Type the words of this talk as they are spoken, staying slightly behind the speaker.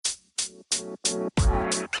Hey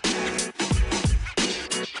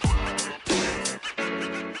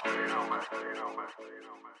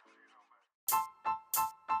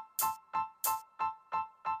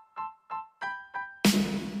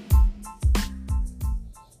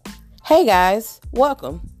guys,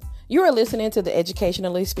 welcome. You are listening to the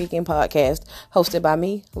Educationally Speaking podcast hosted by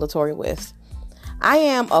me, Latoria West. I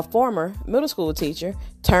am a former middle school teacher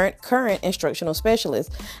turned current instructional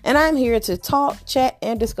specialist, and I'm here to talk, chat,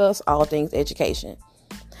 and discuss all things education.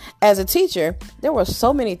 As a teacher, there were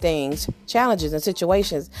so many things, challenges, and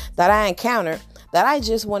situations that I encountered that I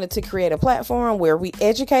just wanted to create a platform where we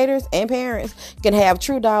educators and parents can have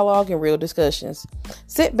true dialogue and real discussions.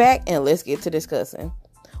 Sit back and let's get to discussing.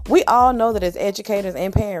 We all know that as educators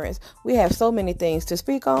and parents, we have so many things to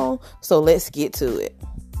speak on, so let's get to it.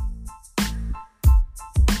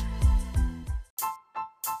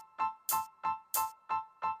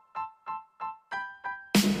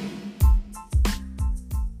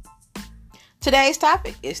 Today's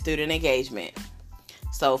topic is student engagement.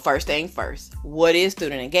 So first thing first, what is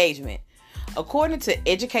student engagement? According to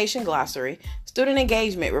Education Glossary, student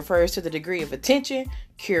engagement refers to the degree of attention,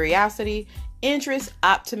 curiosity, interest,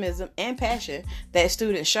 optimism, and passion that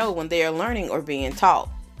students show when they are learning or being taught,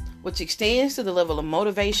 which extends to the level of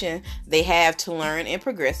motivation they have to learn and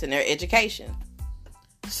progress in their education.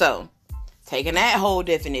 So, taking that whole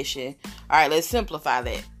definition, all right, let's simplify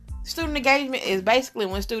that. Student engagement is basically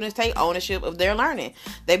when students take ownership of their learning.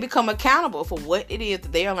 They become accountable for what it is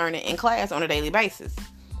that they are learning in class on a daily basis.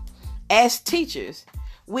 As teachers,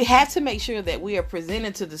 we have to make sure that we are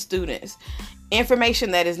presenting to the students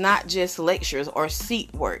information that is not just lectures or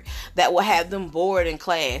seat work that will have them bored in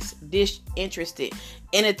class, disinterested,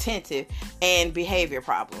 inattentive, and behavior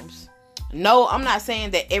problems. No, I'm not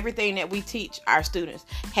saying that everything that we teach our students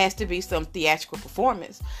has to be some theatrical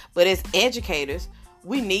performance, but as educators,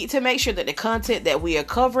 we need to make sure that the content that we are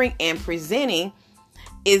covering and presenting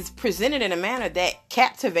is presented in a manner that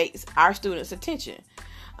captivates our students' attention.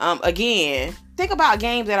 Again, think about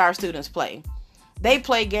games that our students play. They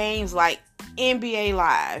play games like NBA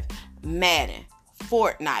Live, Madden,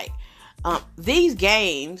 Fortnite. These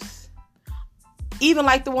games, even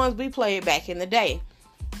like the ones we played back in the day,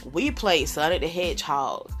 we played Sonic the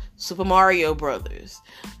Hedgehog, Super Mario Brothers,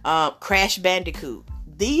 Crash Bandicoot.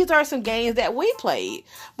 These are some games that we played.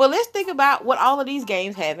 But let's think about what all of these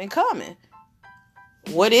games have in common.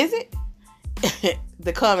 What is it?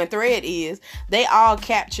 The common thread is they all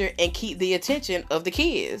capture and keep the attention of the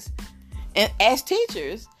kids. And as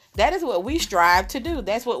teachers, that is what we strive to do.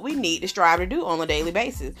 That's what we need to strive to do on a daily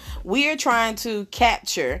basis. We are trying to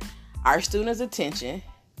capture our students' attention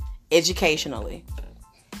educationally.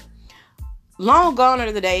 Long gone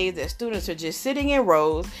are the days that students are just sitting in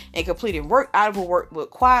rows and completing work out of a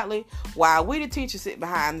workbook quietly while we, the teachers, sit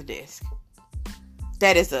behind the desk.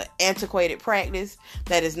 That is an antiquated practice.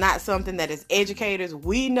 That is not something that as educators,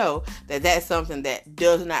 we know that that's something that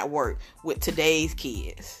does not work with today's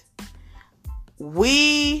kids.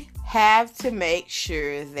 We have to make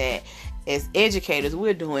sure that as educators,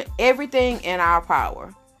 we're doing everything in our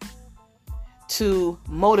power to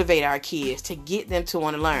motivate our kids, to get them to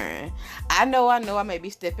want to learn. I know I may be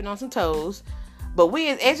stepping on some toes, but we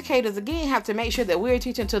as educators, again, have to make sure that we're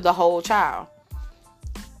teaching to the whole child.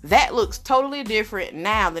 That looks totally different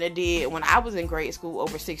now than it did when I was in grade school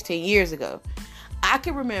over 16 years ago. I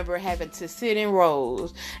can remember having to sit in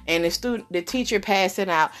rows and the teacher passing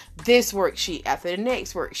out this worksheet after the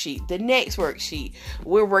next worksheet.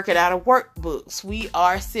 We're working out of workbooks. We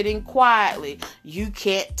are sitting quietly. You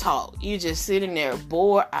can't talk. You're just sitting there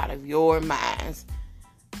bored out of your minds.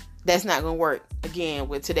 That's not going to work, again,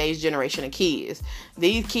 with today's generation of kids.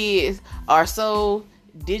 These kids are so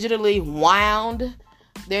digitally wound.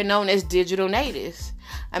 They're known as digital natives.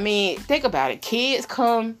 I mean, think about it. Kids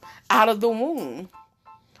come out of the womb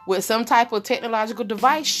with some type of technological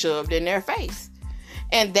device shoved in their face.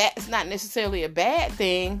 And that's not necessarily a bad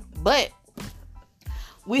thing, but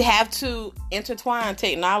we have to intertwine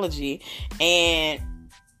technology and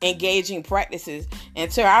engaging practices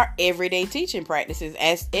into our everyday teaching practices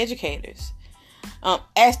as educators.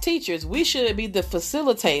 As teachers, we should be the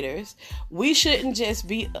facilitators. We shouldn't just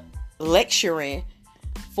be lecturing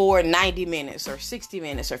for 90 minutes or 60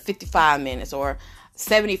 minutes or 55 minutes or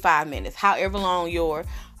 75 minutes, however long your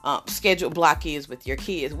scheduled block is with your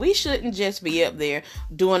kids. We shouldn't just be up there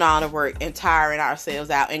doing all the work and tiring ourselves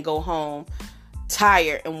out and go home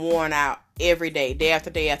tired and worn out every day, day after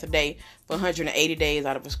day after day for 180 days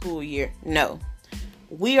out of a school year. No,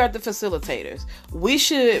 we are the facilitators. We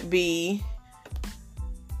should be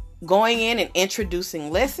going in and introducing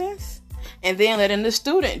lessons and then letting the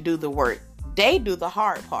student do the work. They do the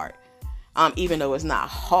hard part. even though it's not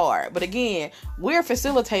hard. But again, we're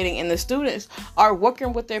facilitating and the students are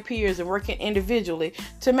working with their peers and working individually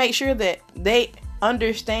to make sure that they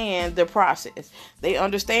understand the process. They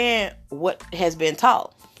understand what has been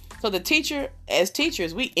taught. So the teacher, as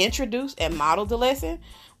teachers, we introduce and model the lesson.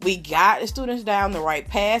 We guide the students down the right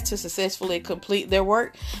path to successfully complete their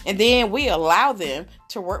work. And then we allow them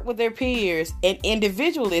to work with their peers and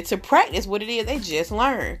individually to practice what it is they just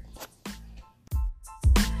learned.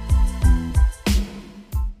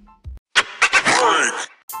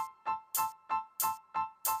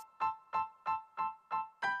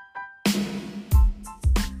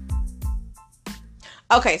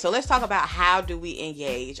 Okay, so let's talk about how do we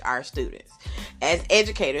engage our students. As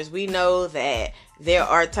educators, we know that there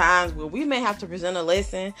are times where we may have to present a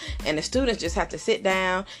lesson and the students just have to sit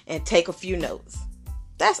down and take a few notes.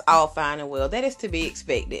 That's all fine and well. That is to be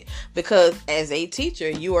expected because as a teacher,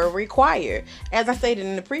 you are required. As I stated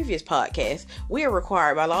in the previous podcast, we are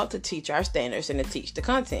required by law to teach our standards and to teach the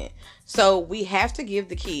content. So we have to give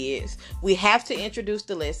the kids, we have to introduce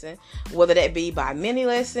the lesson, whether that be by mini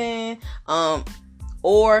lesson,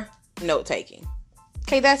 or note taking.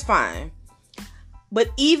 Okay, that's fine. But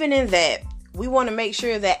even in that, we want to make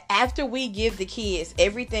sure that after we give the kids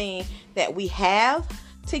everything that we have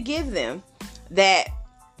to give them, that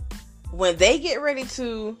when they get ready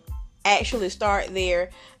to actually start their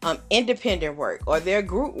independent work or their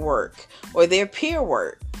group work or their peer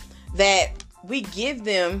work, that we give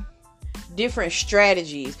them different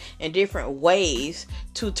strategies and different ways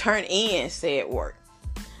to turn in said work.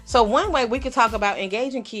 So one way we could talk about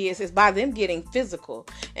engaging kids is by them getting physical.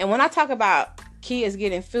 And when I talk about kids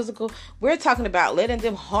getting physical, we're talking about letting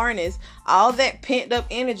them harness all that pent up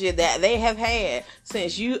energy that they have had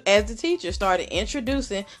since you as the teacher started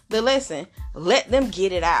introducing the lesson. Let them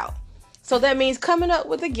get it out. So that means coming up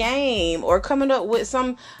with a game or coming up with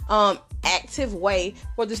some active way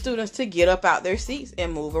for the students to get up out their seats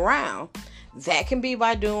and move around. That can be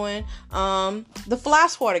by doing the fly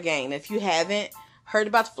swatter game. If you haven't heard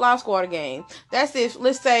about the fly swatter game, that's if,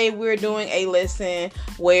 let's say we're doing a lesson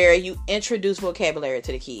where you introduce vocabulary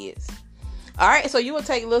to the kids. All right, so you will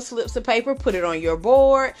take little slips of paper, put it on your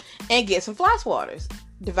board, and get some fly swatters.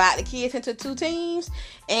 Divide the kids into 2 teams,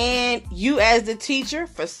 and you as the teacher,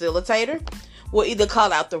 facilitator, will either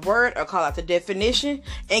call out the word or call out the definition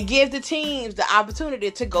and give the teams the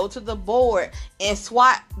opportunity to go to the board and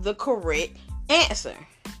swat the correct answer.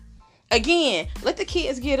 Again, let the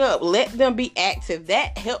kids get up. Let them be active.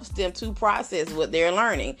 That helps them to process what they're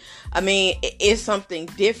learning. I mean, it's something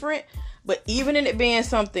different, but even in it being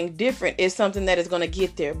something different, it's something that is going to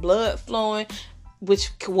get their blood flowing,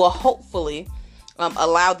 which will hopefully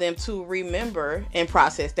allow them to remember and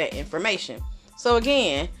process that information. So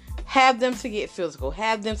again, have them to get physical.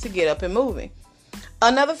 Have them to get up and moving.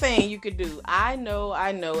 Another thing you could do, I know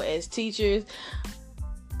as teachers,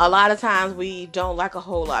 a lot of times we don't like a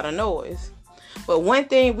whole lot of noise. But one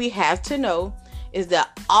thing we have to know is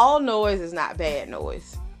that all noise is not bad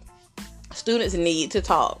noise. Students need to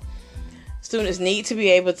talk. Students need to be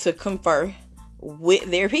able to confer with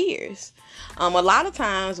their peers. A lot of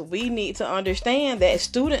times we need to understand that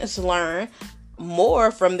students learn more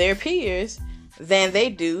from their peers than they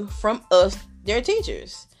do from us, their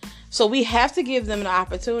teachers. So we have to give them an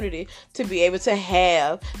opportunity to be able to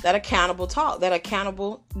have that accountable talk, that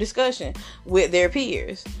accountable discussion with their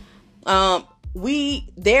peers.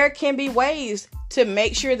 There can be ways to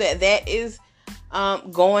make sure that is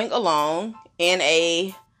going along in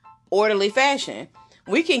a orderly fashion.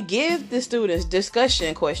 We can give the students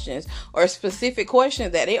discussion questions or specific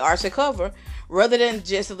questions that they are to cover rather than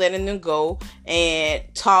just letting them go and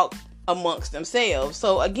talk amongst themselves.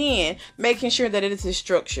 So again, making sure that it is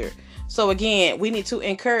structured. So again, we need to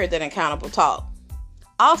encourage that accountable talk.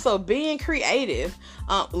 Also, being creative.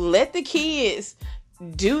 Let the kids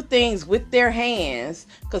do things with their hands,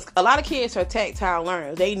 because a lot of kids are tactile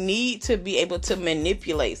learners. They need to be able to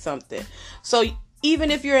manipulate something. So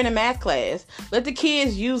even if you're in a math class, let the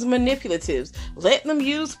kids use manipulatives. Let them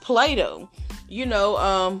use Play-Doh.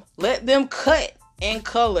 Let them cut and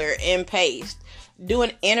color and paste.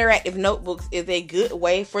 Doing interactive notebooks is a good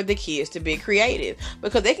way for the kids to be creative,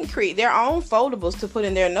 because they can create their own foldables to put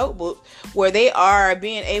in their notebook where they are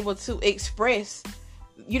being able to express,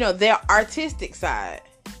 their artistic side,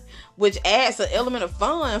 which adds an element of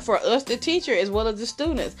fun for us, the teacher, as well as the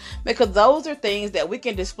students, because those are things that we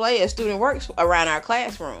can display as student works around our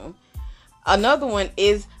classroom. Another one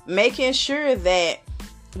is making sure that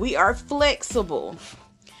we are flexible.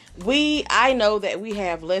 I know that we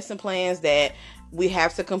have lesson plans that we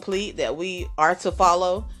have to complete, that we are to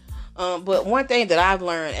follow. But one thing that I've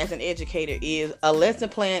learned as an educator is a lesson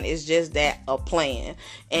plan is just that, a plan.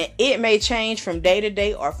 And it may change from day to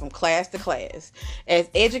day or from class to class. As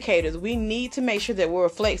educators, we need to make sure that we're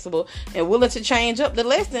flexible and willing to change up the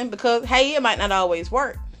lesson because, hey, it might not always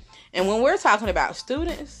work. And when we're talking about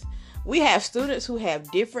students, we have students who have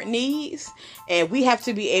different needs, and we have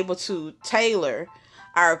to be able to tailor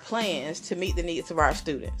our plans to meet the needs of our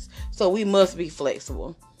students. So we must be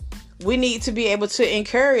flexible. We need to be able to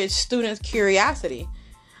encourage students' curiosity.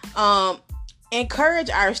 Encourage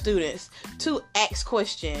our students to ask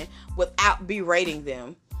questions without berating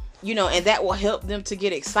them, and that will help them to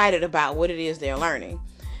get excited about what it is they're learning.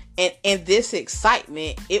 And this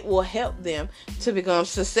excitement, it will help them to become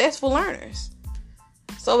successful learners.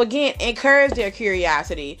 So again, encourage their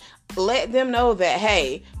curiosity. Let them know that,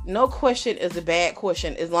 hey, no question is a bad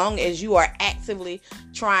question as long as you are actively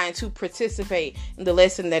trying to participate in the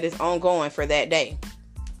lesson that is ongoing for that day.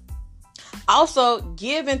 Also,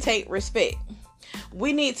 give and take respect.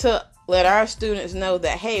 We need to let our students know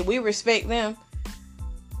that, hey, we respect them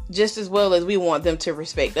just as well as we want them to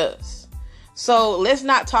respect us. So let's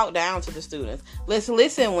not talk down to the students. Let's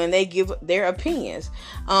listen when they give their opinions.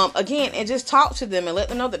 Again, and just talk to them and let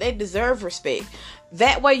them know that they deserve respect.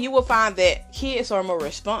 That way you will find that kids are more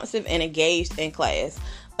responsive and engaged in class.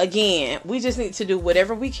 Again, we just need to do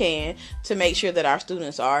whatever we can to make sure that our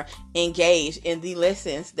students are engaged in the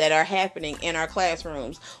lessons that are happening in our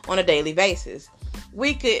classrooms on a daily basis.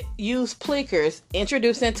 We could use Plickers,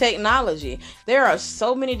 introducing technology. There are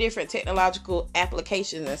so many different technological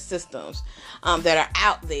applications and systems that are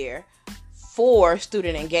out there for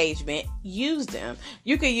student engagement. Use them.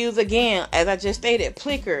 You could use, again, as I just stated,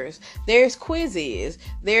 Plickers. There's Quizzes.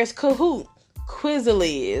 There's Kahoot,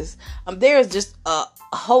 Quizliz. There's just a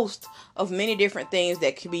host of many different things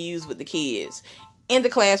that can be used with the kids in the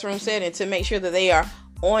classroom setting to make sure that they are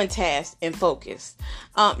on task and focused.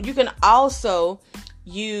 You can also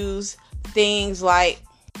use things like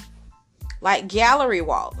gallery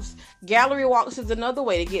walks. Gallery walks is another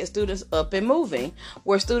way to get students up and moving,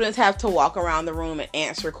 where students have to walk around the room and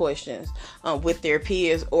answer questions with their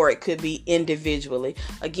peers, or it could be individually.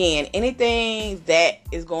 Again, anything that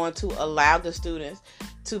is going to allow the students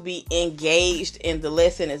to be engaged in the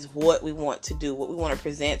lesson is what we want to do, what we want to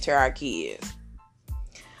present to our kids.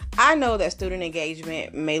 I know that student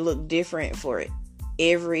engagement may look different for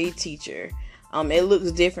every teacher. It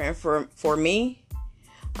looks different for me.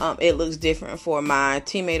 It looks different for my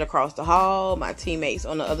teammate across the hall, my teammates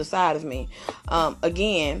on the other side of me.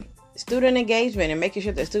 Again, student engagement and making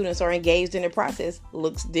sure that students are engaged in the process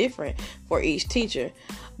looks different for each teacher.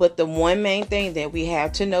 But the one main thing that we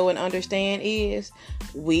have to know and understand is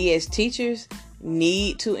we as teachers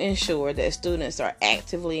need to ensure that students are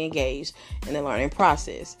actively engaged in the learning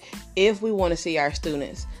process if we want to see our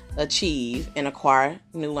students achieve and acquire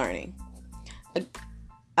new learning.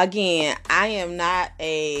 Again, I am not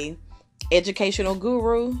a educational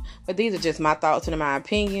guru, but these are just my thoughts and my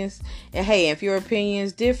opinions. And hey, if your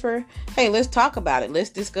opinions differ, hey, let's talk about it. Let's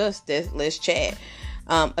discuss this. Let's chat.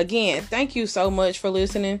 Again, thank you so much for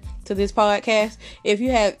listening to this podcast. If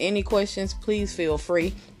you have any questions, please feel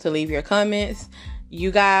free to leave your comments.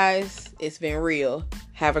 You guys, it's been real.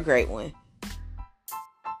 Have a great one.